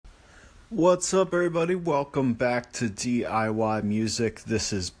What's up, everybody? Welcome back to DIY Music.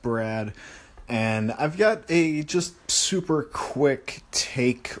 This is Brad, and I've got a just super quick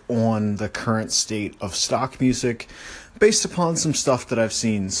take on the current state of stock music based upon some stuff that I've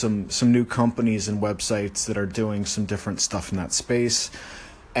seen, some new companies and websites that are doing some different stuff in that space.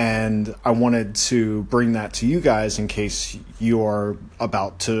 And I wanted to bring that to you guys in case you are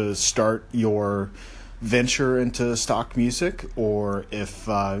about to start your venture into stock music, or if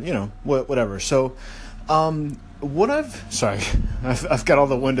whatever. So sorry, I've got all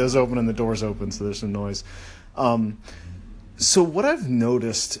the windows open and the doors open, so there's some noise. So what I've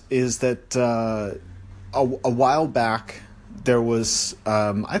noticed is that a while back there was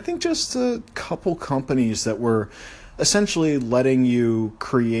I think just a couple companies that were essentially letting you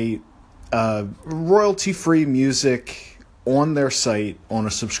create royalty-free music on their site on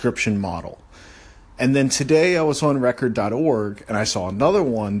a subscription model. And then today I was on record.org and I saw another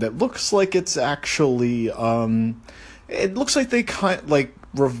one that looks like it's actually, it looks like they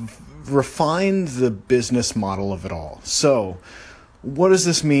refined the business model of it all. So what does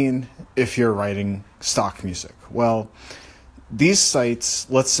this mean if you're writing stock music? Well, these sites,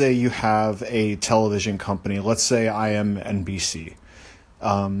 let's say you have a television company, let's say I am NBC.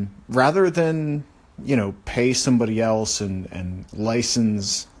 Rather than, pay somebody else and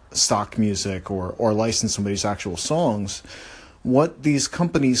license stock music or license somebody's actual songs, what these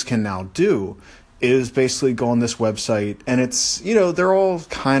companies can now do is basically go on this website, and it's, they're all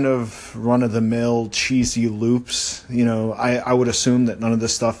kind of run-of-the-mill cheesy loops. I would assume that none of the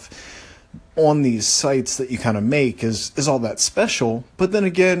stuff on these sites that you kind of make is all that special. But then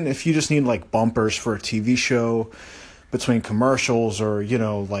again, if you just need like bumpers for a TV show between commercials, or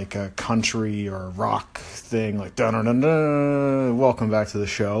like a country or rock thing, like da-da-da-da, welcome back to the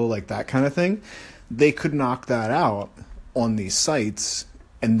show, like that kind of thing, they could knock that out on these sites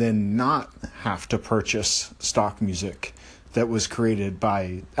and then not have to purchase stock music that was created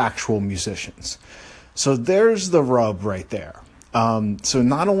by actual musicians. So there's the rub right there. So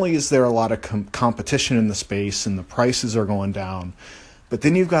not only is there a lot of competition in the space and the prices are going down, but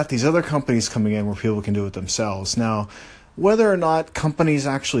then you've got these other companies coming in where people can do it themselves. Now, whether or not companies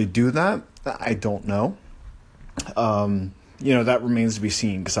actually do that, I don't know. That remains to be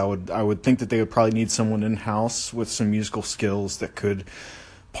seen, because I would think that they would probably need someone in-house with some musical skills that could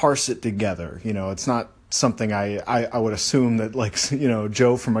parse it together. It's not something I would assume that, like,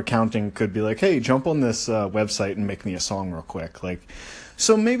 Joe from accounting could be like, hey, jump on this website and make me a song real quick.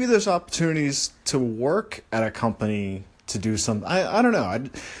 So maybe there's opportunities to work at a company to do something. I don't know.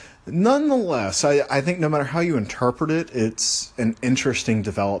 Nonetheless, I think no matter how you interpret it, it's an interesting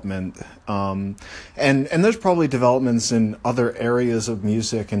development. And there's probably developments in other areas of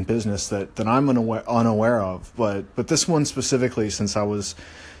music and business that I'm unaware of. But this one specifically, since I was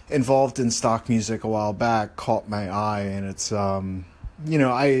involved in stock music a while back, caught my eye. And it's,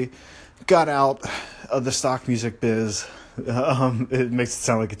 I got out of the stock music biz. It makes it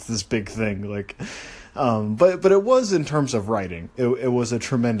sound like it's this big thing. But it was, in terms of writing, it was a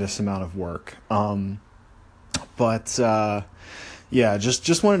tremendous amount of work. Just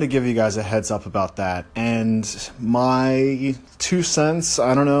wanted to give you guys a heads up about that. And my 2 cents,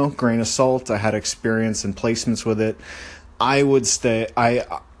 I don't know, grain of salt. I had experience and placements with it. I would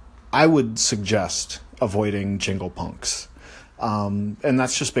suggest avoiding jingle punks. And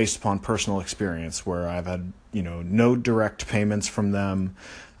that's just based upon personal experience, where I've had, no direct payments from them.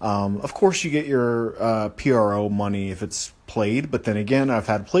 Of course, you get your PRO money if it's played, but then again, I've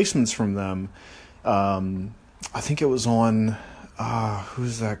had placements from them. I think it was on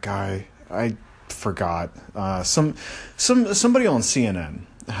who's that guy? I forgot. Somebody on CNN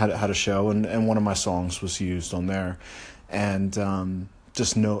had a show, and one of my songs was used on there, and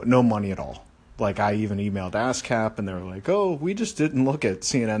just no money at all. Like, I even emailed ASCAP, and they were like, oh, we just didn't look at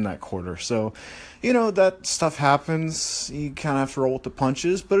CNN that quarter. So, that stuff happens. You kind of have to roll with the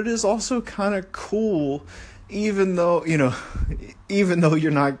punches, but it is also kind of cool, even though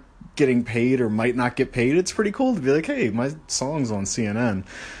you're not getting paid or might not get paid. It's pretty cool to be like, hey, my song's on CNN.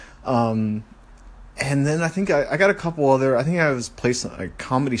 And then I think I got a couple other, I think I was placed on like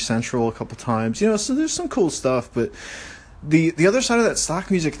Comedy Central a couple times, so there's some cool stuff. But the other side of that stock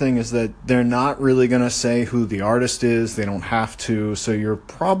music thing is that they're not really going to say who the artist is. They don't have to. So you're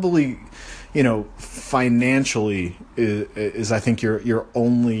probably, financially is I think your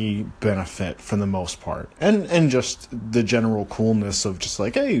only benefit for the most part. And just the general coolness of just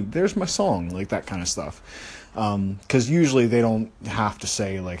like, hey, there's my song, like that kind of stuff. Because usually they don't have to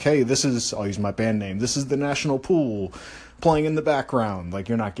say like, hey, I'll use my band name, this is the National Pool playing in the background. Like,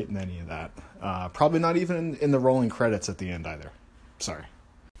 you're not getting any of that. Probably not even in the rolling credits at the end either. Sorry.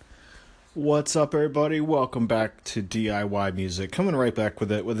 What's up, everybody? Welcome back to DIY Music. Coming right back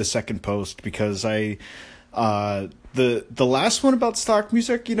with it with a second post because the last one about stock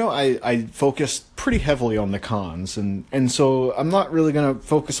music, I focused pretty heavily on the cons, and so I'm not really gonna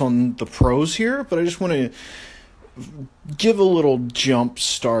focus on the pros here, but I just want to give a little jump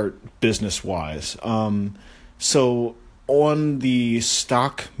start business wise. So on the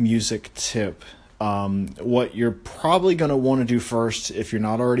stock music tip, what you're probably going to want to do first, if you're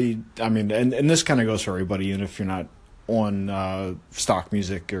not already, and this kind of goes for everybody, even if you're not on stock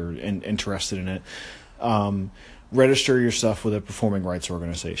music or interested in it, register your stuff with a performing rights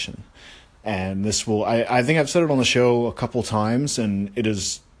organization. And this will, I think I've said it on the show a couple times, and it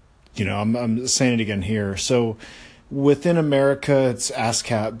is, I'm saying it again here. So within America, it's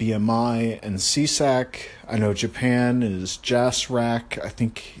ASCAP, BMI, and CSAC. I know Japan is JASRAC. I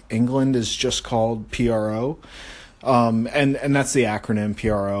think England is just called PRO. And that's the acronym.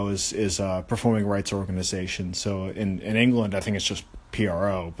 PRO is Performing Rights Organization. So in England, I think it's just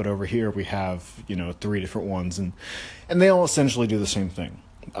PRO. But over here, we have, 3 different ones. And they all essentially do the same thing.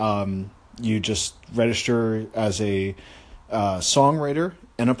 You just register as a songwriter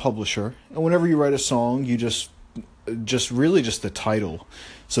and a publisher. And whenever you write a song, you just really just the title.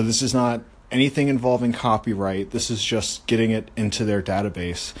 So this is not anything involving copyright. This is just getting it into their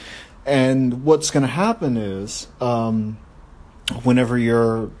database. And what's going to happen is whenever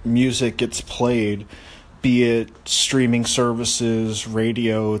your music gets played, be it streaming services,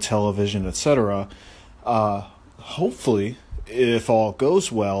 radio, television, etc., hopefully, if all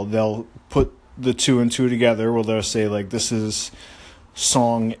goes well, they'll put the 2 and 2 together where they'll say, like, this is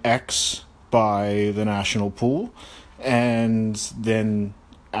song X by the National Pool, and then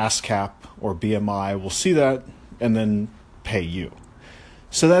ASCAP or BMI will see that and then pay you.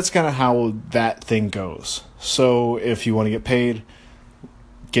 So that's kind of how that thing goes. So if you want to get paid,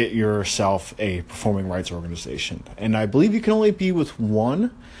 get yourself a performing rights organization. And I believe you can only be with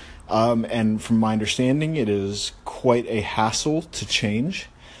one, and from my understanding, it is quite a hassle to change.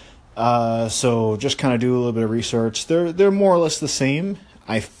 So just kind of do a little bit of research. They're more or less the same.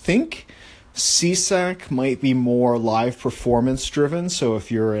 I think CSAC might be more live performance driven. So if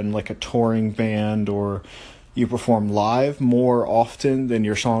you're in like a touring band or you perform live more often than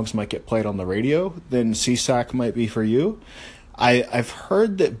your songs might get played on the radio, then CSAC might be for you. I've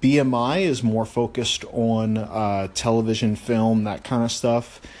heard that BMI is more focused on television, film, that kind of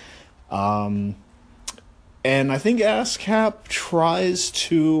stuff. And I think ASCAP tries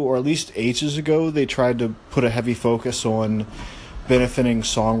to, or at least ages ago, they tried to put a heavy focus on benefiting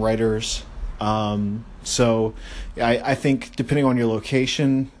songwriters. So I think depending on your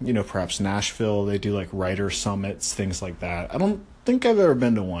location, perhaps Nashville, they do like writer summits, things like that. I don't think I've ever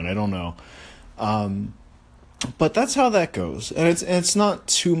been to one. I don't know. But that's how that goes. And it's not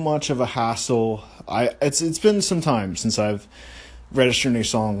too much of a hassle. It's been some time since I've registered new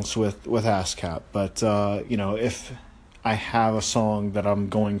songs with ASCAP, but if I have a song that I'm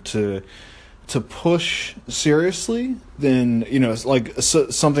going to push seriously, then it's like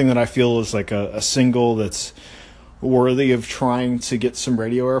something that I feel is like a single that's worthy of trying to get some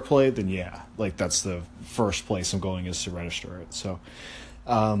radio airplay, then yeah, like that's the first place I'm going is to register it. So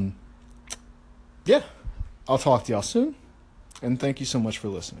yeah, I'll talk to y'all soon, and thank you so much for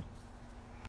listening.